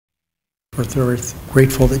we're very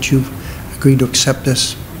grateful that you've agreed to accept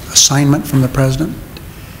this assignment from the President,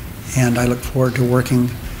 and I look forward to working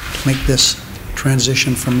to make this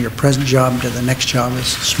transition from your present job to the next job as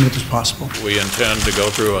smooth as possible. We intend to go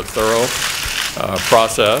through a thorough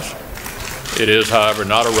process. It is, however,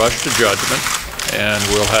 not a rush to judgment, and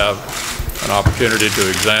we'll have an opportunity to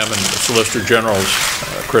examine the Solicitor General's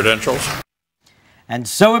credentials. And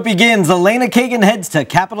so it begins. Elena Kagan heads to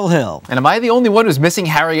Capitol Hill. And am I the only one who's missing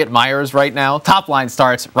Harriet Miers right now? Top Line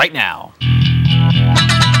starts right now.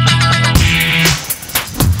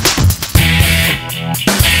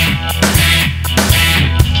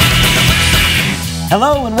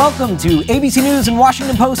 Hello and welcome to ABC News and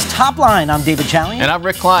Washington Post Top Line. I'm David Chalian. And I'm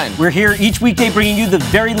Rick Klein. We're here each weekday bringing you the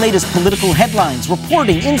very latest political headlines,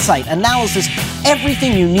 reporting, insight, analysis,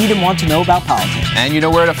 everything you need and want to know about politics. And you know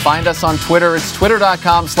where to find us on Twitter. It's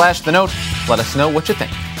twitter.com/thenote. Let us know what you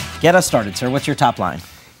think. Get us started, sir. What's your top line?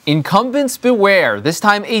 Incumbents beware. This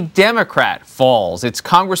time a Democrat falls. It's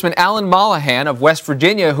Congressman Alan Mollahan of West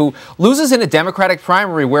Virginia who loses in a Democratic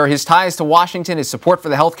primary where his ties to Washington, his support for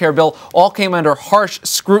the health care bill, all came under harsh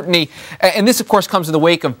scrutiny. And this, of course, comes in the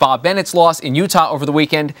wake of Bob Bennett's loss in Utah over the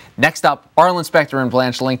weekend. Next up, Arlen Specter and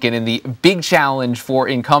Blanche Lincoln in the big challenge for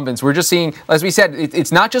incumbents. We're just seeing, as we said,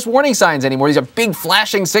 it's not just warning signs anymore. These are big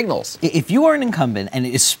flashing signals. If you are an incumbent, and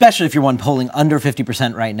especially if you're one polling under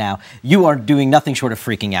 50% right now, you are doing nothing short of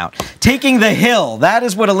freaking out. Taking the Hill. That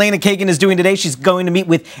is what Elena Kagan is doing today. She's going to meet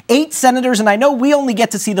with 8 senators, and I know we only get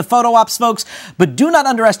to see the photo ops, folks, but do not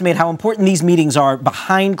underestimate how important these meetings are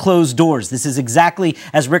behind closed doors. This is exactly,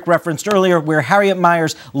 as Rick referenced earlier, where Harriet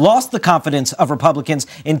Miers lost the confidence of Republicans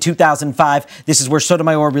in 2005. This is where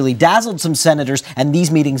Sotomayor really dazzled some senators, and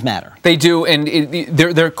these meetings matter. They do, and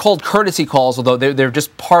they're called courtesy calls, although they're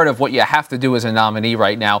just part of what you have to do as a nominee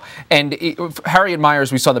right now. And Harriet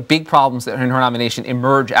Miers, we saw the big problems that in her nomination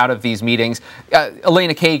emerge out of these meetings.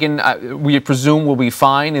 Elena Kagan, we presume, will be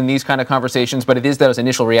fine in these kind of conversations, but it is those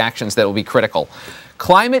initial reactions that will be critical.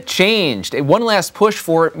 Climate change. One last push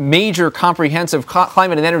for major comprehensive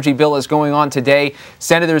climate and energy bill is going on today.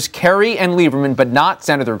 Senators Kerry and Lieberman, but not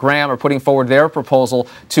Senator Graham, are putting forward their proposal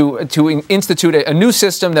to institute a new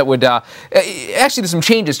system that would actually there's some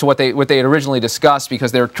changes to what they had originally discussed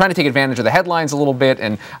because they're trying to take advantage of the headlines a little bit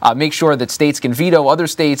and make sure that states can veto other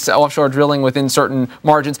states' offshore drilling within certain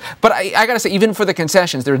margins. But I got to say, even for the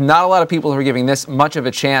concessions, there's not a lot of people who are giving this much of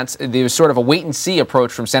a chance. There's sort of a wait-and-see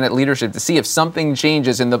approach from Senate leadership to see if something changes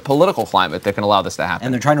in the political climate that can allow this to happen.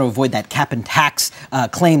 And they're trying to avoid that cap and tax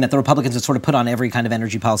claim that the Republicans have sort of put on every kind of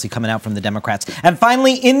energy policy coming out from the Democrats. And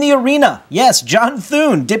finally, in the arena, yes, John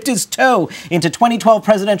Thune dipped his toe into 2012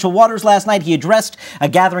 presidential waters last night. He addressed a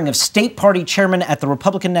gathering of state party chairmen at the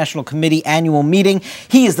Republican National Committee annual meeting.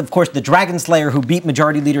 He is, of course, the Dragon Slayer who beat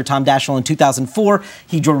Majority Leader Tom Daschle in 2004.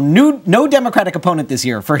 He drew no Democratic opponent this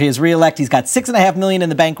year for his reelect. He's got $6.5 million in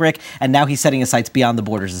the bank, Rick, and now he's setting his sights beyond the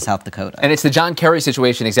borders of South Dakota. And it's the John Kerry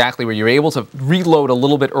situation exactly where you're able to reload a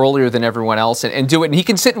little bit earlier than everyone else and do it. And he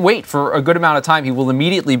can sit and wait for a good amount of time. He will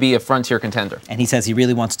immediately be a frontier contender. And he says he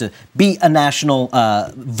really wants to be a national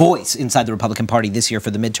voice inside the Republican Party this year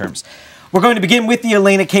for the midterms. We're going to begin with the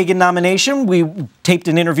Elena Kagan nomination. We taped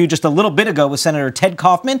an interview just a little bit ago with Senator Ted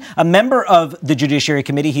Kaufman, a member of the Judiciary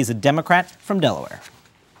Committee. He's a Democrat from Delaware.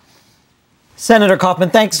 Senator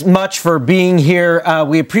Kaufman, thanks much for being here.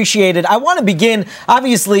 We appreciate it. I want to begin,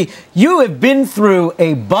 obviously, you have been through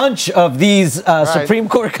a bunch of these Supreme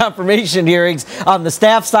Court confirmation hearings on the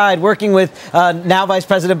staff side, working with now Vice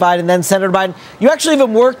President Biden, then Senator Biden. You actually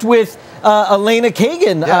even worked with Elena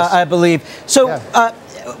Kagan, yes. I believe. So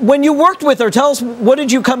when you worked with her, tell us, what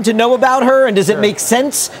did you come to know about her, and does it make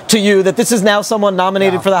sense to you that this is now someone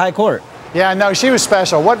nominated for the high court? Yeah, no, she was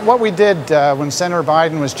special. What we did when Senator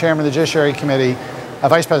Biden was chairman of the Judiciary Committee,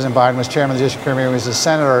 Vice President Biden was chairman of the Judiciary Committee, was a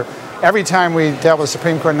senator, every time we dealt with a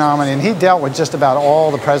Supreme Court nominee, and he dealt with just about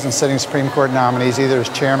all the president's sitting Supreme Court nominees, either as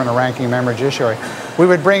chairman or ranking member of the Judiciary, we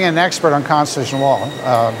would bring in an expert on constitutional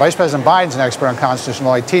law. Vice President Biden's an expert on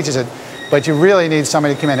constitutional law. He teaches it, but you really need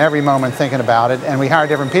somebody to come in every moment thinking about it. And we hired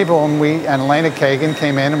different people, and Elena Kagan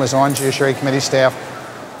came in and was on Judiciary Committee staff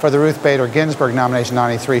for the Ruth Bader Ginsburg nomination in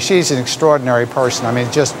 '93. She's an extraordinary person. I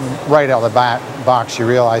mean, just right out of the box, you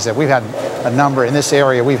realize that we've had a number in this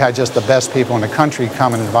area. We've had just the best people in the country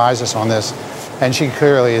come and advise us on this, and she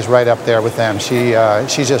clearly is right up there with them.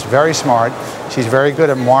 She's just very smart. She's very good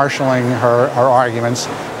at marshaling her arguments.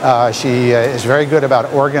 She is very good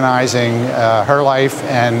about organizing her life,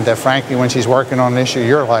 and frankly, when she's working on an issue,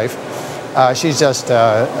 your life. she's just,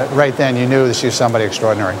 right then you knew that she was somebody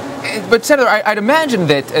extraordinary. But Senator, I'd imagine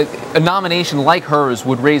that a nomination like hers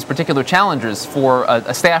would raise particular challenges for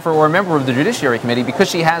a staffer or a member of the Judiciary Committee because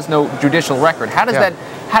she has no judicial record. How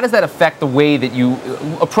does that affect the way that you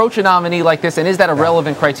approach a nominee like this, and is that a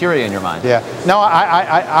relevant criteria in your mind? Yeah. No,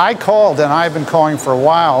 I called, and I've been calling for a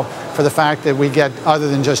while, for the fact that we get other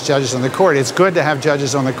than just judges on the court. It's good to have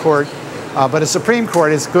judges on the court, but a Supreme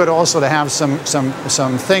Court, it's good also to have some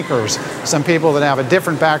thinkers, some people that have a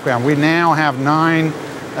different background. We now have 9.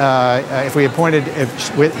 If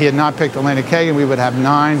he had not picked Elena Kagan, we would have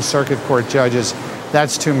 9 circuit court judges.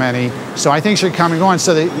 That's too many. So I think she's coming on.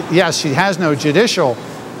 So that, yes, she has no judicial,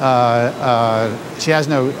 she has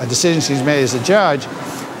no decision she's made as a judge,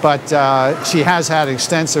 but she has had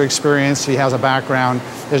extensive experience. She has a background.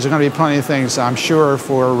 There's going to be plenty of things, I'm sure,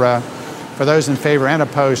 for those in favor and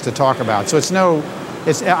opposed to talk about. So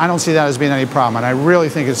I don't see that as being any problem. And I really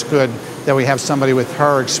think it's good that we have somebody with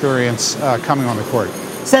her experience coming on the court.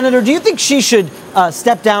 Senator, do you think she should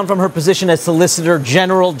step down from her position as Solicitor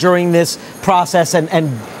General during this process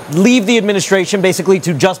and leave the administration basically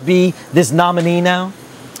to just be this nominee now?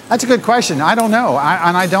 That's a good question. I don't know,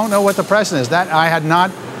 and I don't know what the precedent is. That I had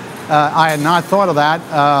not thought of that.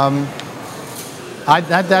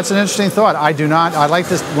 That's an interesting thought. I do not. I like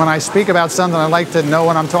this when I speak about something. I like to know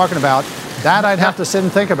what I'm talking about. That I'd have to sit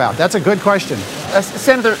and think about. That's a good question.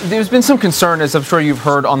 Senator, there's been some concern, as I'm sure you've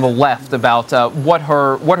heard, on the left about what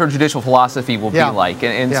her judicial philosophy will be like,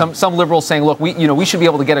 and some liberals saying, look, we should be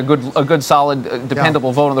able to get a good, solid,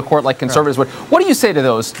 dependable vote on the court like conservatives would. What do you say to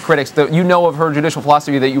those critics that you know of her judicial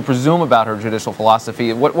philosophy, that you presume about her judicial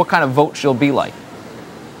philosophy? What kind of vote she'll be like?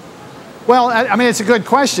 Well, I mean, it's a good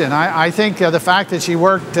question. I think the fact that she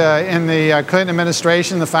worked in the Clinton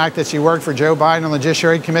administration, the fact that she worked for Joe Biden on the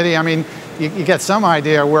Judiciary Committee, I mean, you get some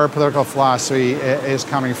idea where political philosophy is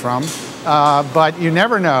coming from. But you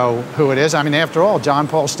never know who it is. I mean, after all, John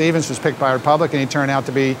Paul Stevens was picked by a Republican. He turned out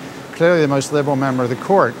to be clearly the most liberal member of the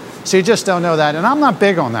court. So you just don't know that. And I'm not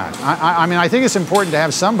big on that. I mean, I think it's important to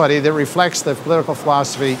have somebody that reflects the political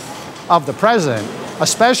philosophy of the president,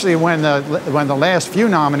 especially when the last few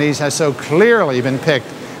nominees has so clearly been picked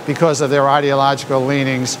because of their ideological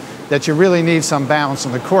leanings, that you really need some balance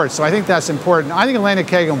on the court. So I think that's important. I think Elena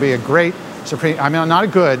Kagan will be a great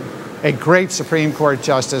a great Supreme Court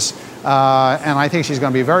justice, and I think she's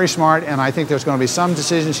going to be very smart, and I think there's going to be some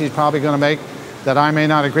decisions she's probably going to make that I may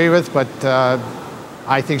not agree with, but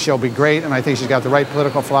I think she'll be great, and I think she's got the right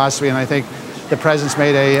political philosophy, and I think the president's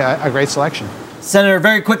made a great selection. Senator,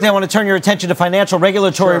 very quickly, I want to turn your attention to financial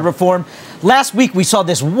regulatory reform. Last week, we saw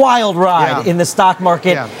this wild ride in the stock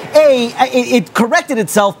market. It corrected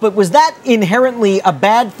itself, but was that inherently a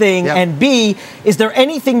bad thing? And B, is there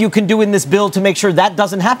anything you can do in this bill to make sure that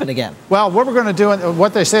doesn't happen again? Well, what we're going to do,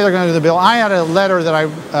 what they say they're going to do in the bill, I had a letter that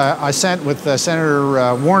I sent with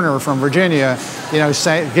Senator Warner from Virginia,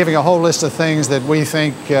 giving a whole list of things that we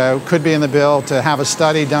think could be in the bill, to have a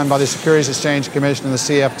study done by the Securities Exchange Commission and the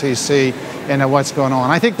CFTC and what's going on.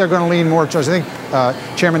 I think they're going to lean more towards, I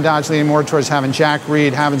think Chairman Dodge leaning more towards having Jack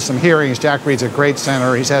Reed, having some hearings. Jack Reed's a great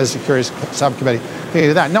senator. He's head of the Securities Subcommittee.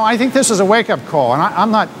 That. No, I think this is a wake-up call, and I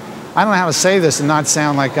don't know how to say this and not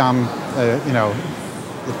sound like I'm,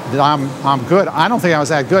 that I'm good. I don't think I was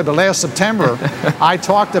that good, but last September, I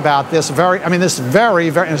talked about this in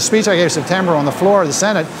a speech I gave September on the floor of the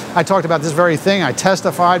Senate, I talked about this very thing. I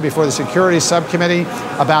testified before the Securities Subcommittee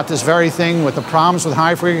about this very thing with the problems with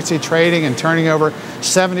high-frequency trading and turning over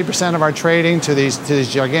 70% of our trading to these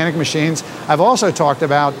gigantic machines. I've also talked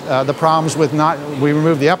about the problems with we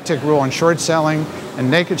removed the uptick rule on short selling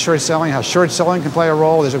and naked short selling, how short selling can play a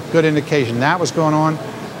role. There's a good indication that was going on.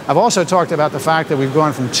 I've also talked about the fact that we've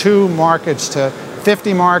gone from 2 markets to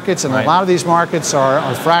 50 markets, and a lot of these markets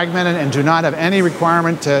are fragmented and do not have any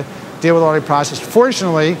requirement to deal with audit process.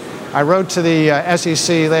 Fortunately, I wrote to the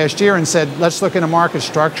SEC last year and said, let's look into market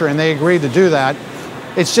structure, and they agreed to do that.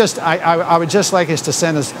 It's just, I would just like us to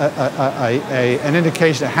send us an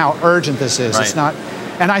indication of how urgent this is. It's not.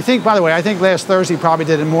 And I think, by the way, I think last Thursday probably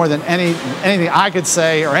did it more than anything I could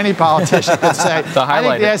say or any politician could say. I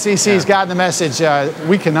think the SEC's gotten the message.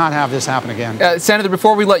 We cannot have this happen again. Senator,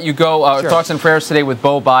 before we let you go, thoughts and prayers today with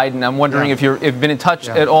Beau Biden. I'm wondering if you've been in touch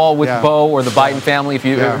at all with Beau or the Biden family. If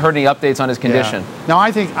you've heard any updates on his condition. No,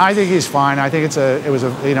 I think he's fine. I think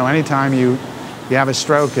anytime you have a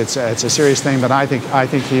stroke, it's a serious thing. But I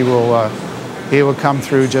think he will come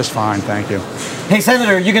through just fine. Thank you. Hey,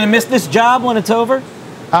 Senator, you going to miss this job when it's over?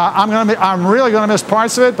 I'm really going to miss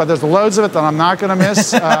parts of it, but there's loads of it that I'm not going to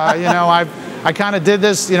miss. I kind of did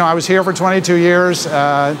this. I was here for 22 years.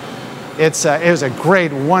 it was a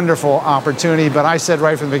great, wonderful opportunity. But I said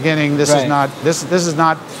right from the beginning, this is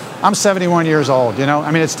not. I'm 71 years old. You know,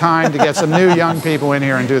 I mean, it's time to get some new young people in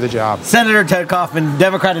here and do the job. Senator Ted Kaufman,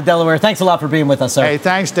 Democrat of Delaware. Thanks a lot for being with us, sir. Hey,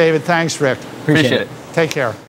 thanks, David. Thanks, Rick. Appreciate it. Take care.